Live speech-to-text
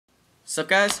Sup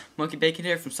guys, Monkey Bacon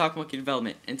here from Sock Monkey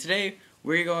Development, and today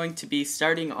we're going to be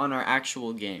starting on our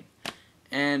actual game.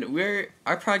 And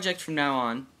our project from now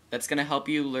on, that's going to help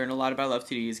you learn a lot about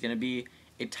Love2d, is going to be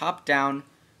a top-down,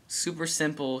 super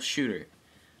simple shooter.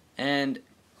 And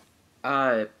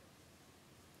I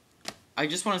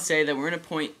just want to say that we're in a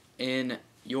point in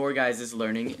your guys'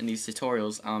 learning in these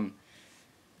tutorials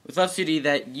with Love2d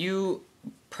that you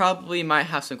probably might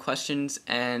have some questions,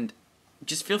 and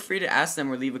just feel free to ask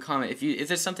them or leave a comment. If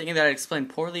there's something that I explained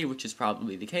poorly, which is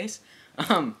probably the case,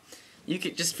 you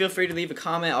could just feel free to leave a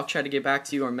comment. I'll try to get back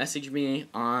to you or message me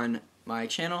on my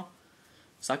channel,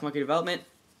 Sock Monkey Development.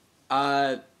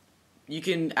 You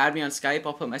can add me on Skype.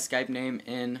 I'll put my Skype name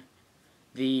in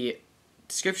the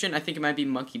description. I think it might be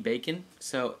Monkey Bacon.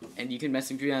 And you can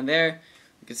message me on there.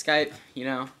 You can Skype.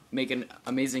 Make an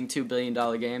amazing $2 billion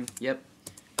game. Yep.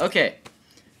 Okay.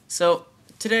 So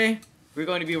today we're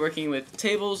going to be working with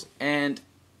tables and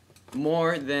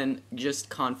more than just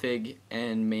config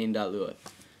and main.lua.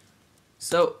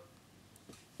 So,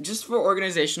 just for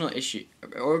organizational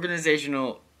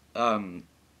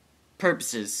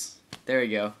purposes, there we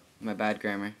go. My bad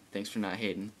grammar. Thanks for not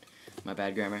hating my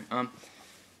bad grammar.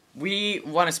 We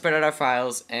want to spread out our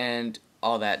files and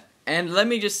all that. And let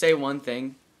me just say one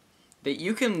thing, that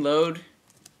you can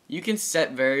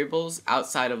set variables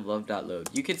outside of love.load.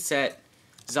 You could set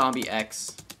zombie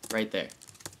X right there,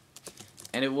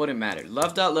 and it wouldn't matter.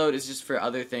 Love.load is just for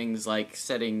other things like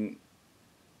setting,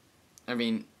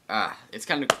 it's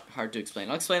kind of hard to explain.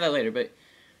 I'll explain that later, but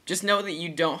just know that you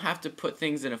don't have to put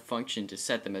things in a function to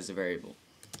set them as a variable.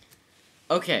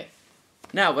 Okay,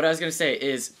 now what I was going to say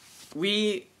is,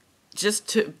 just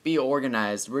to be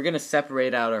organized, we're going to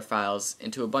separate out our files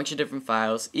into a bunch of different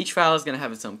files. Each file is going to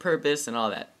have its own purpose and all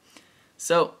that.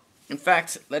 So, in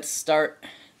fact, let's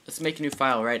make a new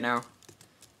file right now.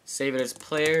 Save it as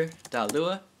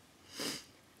player.lua.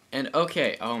 And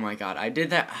okay, oh my god, I did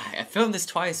that. I filmed this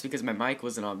twice because my mic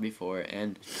wasn't on before,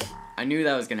 and I knew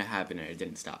that was going to happen and I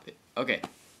didn't stop it. Okay.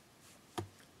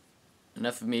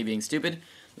 Enough of me being stupid.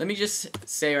 Let me just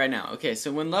say right now. Okay,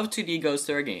 so when Love2d goes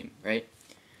through our game, right?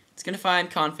 It's going to find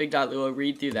config.lua,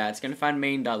 read through that. It's going to find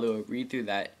main.lua, read through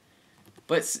that.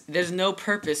 But there's no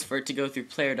purpose for it to go through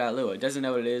player.lua. It doesn't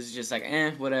know what it is. It's just like,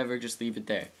 whatever, just leave it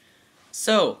there.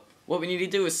 So, what we need to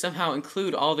do is somehow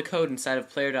include all the code inside of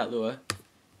player.lua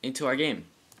into our game.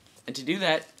 And to do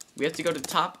that, we have to go to the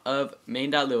top of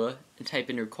main.lua and type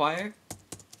in require,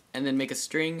 and then make a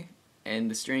string, and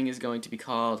the string is going to be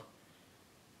called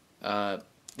the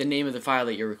name of the file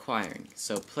that you're requiring.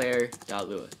 So,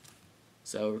 player.lua.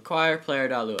 So, require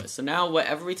player.lua. So now,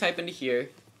 whatever we type into here,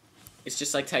 it's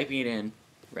just like typing it in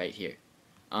right here.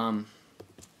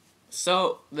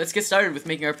 So, let's get started with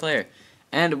making our player.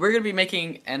 And we're going to be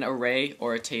making an array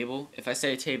or a table. If I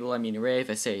say table, I mean array. If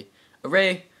I say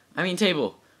array, I mean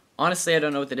table. Honestly, I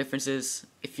don't know what the difference is.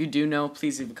 If you do know,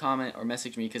 please leave a comment or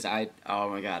message me, because oh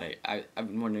my god, I've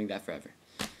been wondering that forever.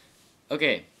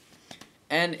 Okay.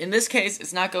 And in this case,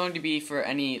 it's not going to be for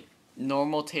any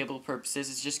normal table purposes.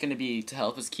 It's just going to be to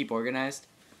help us keep organized.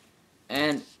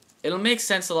 And it'll make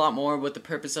sense a lot more what the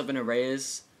purpose of an array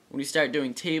is when we start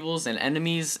doing tables and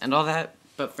enemies and all that.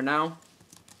 But for now,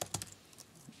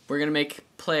 we're going to make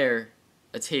player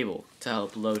a table to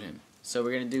help load him. So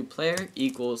we're going to do player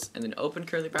equals, and then open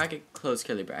curly bracket, close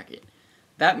curly bracket.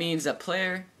 That means that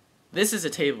player, this is a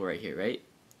table right here, right?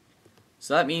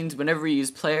 So that means whenever we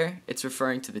use player, it's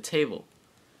referring to the table.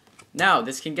 Now,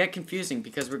 this can get confusing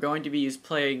because we're going to be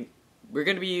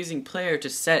using player to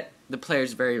set the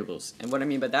player's variables. And what I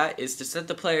mean by that is to set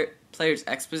the player's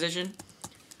X position,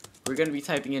 we're going to be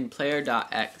typing in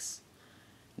player.x.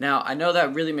 Now, I know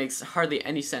that really makes hardly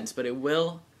any sense, but it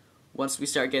will once we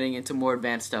start getting into more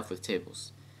advanced stuff with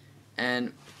tables.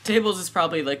 And tables is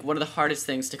probably like one of the hardest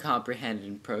things to comprehend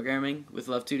in programming with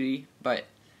Love2d, but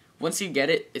once you get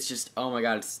it, it's just, oh my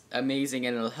god, it's amazing,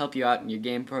 and it'll help you out in your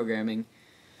game programming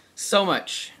so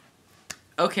much.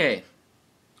 Okay.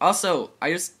 Also,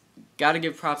 I just gotta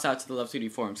give props out to the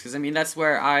Love2d forums, because that's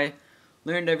where I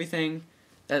learned everything.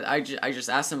 That I just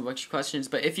asked them a bunch of questions.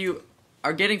 But if you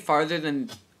are getting farther than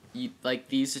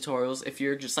these tutorials, if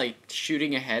you're just like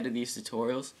shooting ahead of these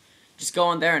tutorials, just go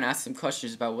on there and ask them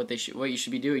questions about what you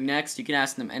should be doing next. You can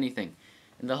ask them anything,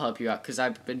 and they'll help you out. Because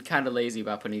I've been kind of lazy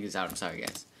about putting these out. I'm sorry,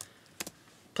 guys.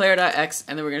 Player.x,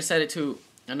 and then we're gonna set it to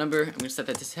a number. I'm gonna set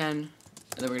that to 10, and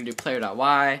then we're gonna do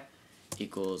player.y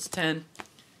equals 10.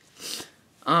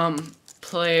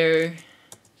 Player.speed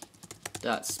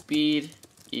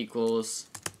equals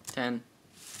 10.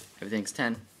 Everything's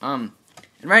 10.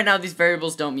 And right now these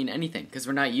variables don't mean anything because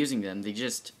we're not using them.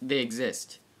 They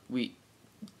exist.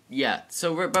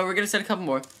 So we're gonna set a couple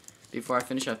more. before I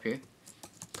finish up here.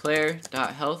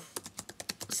 Player.health,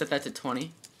 set that to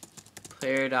 20.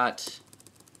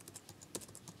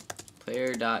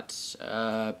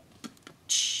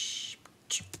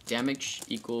 Damage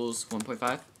equals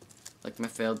 1.5, like my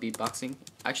failed beatboxing.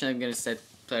 Actually, I'm gonna set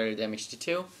player damage to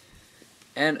 2.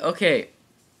 And okay,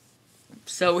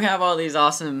 so we have all these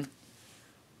awesome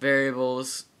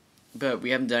variables, but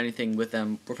we haven't done anything with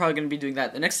them. We're probably gonna be doing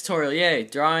that the next tutorial. Yay!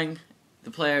 Drawing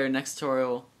the player next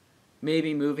tutorial,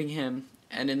 maybe moving him,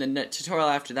 and in the tutorial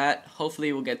after that,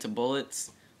 hopefully we'll get to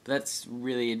bullets. But that's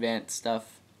really advanced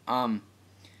stuff. But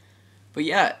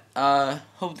yeah,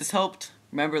 hope this helped.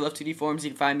 Remember, Love2d forums,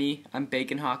 you can find me. I'm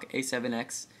BaconHawk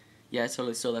A7X. Yeah, I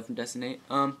totally stole that from Destiny.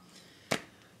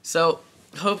 So,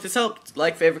 hope this helped.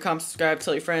 Like, favorite, comment, subscribe,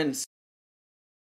 tell your friends.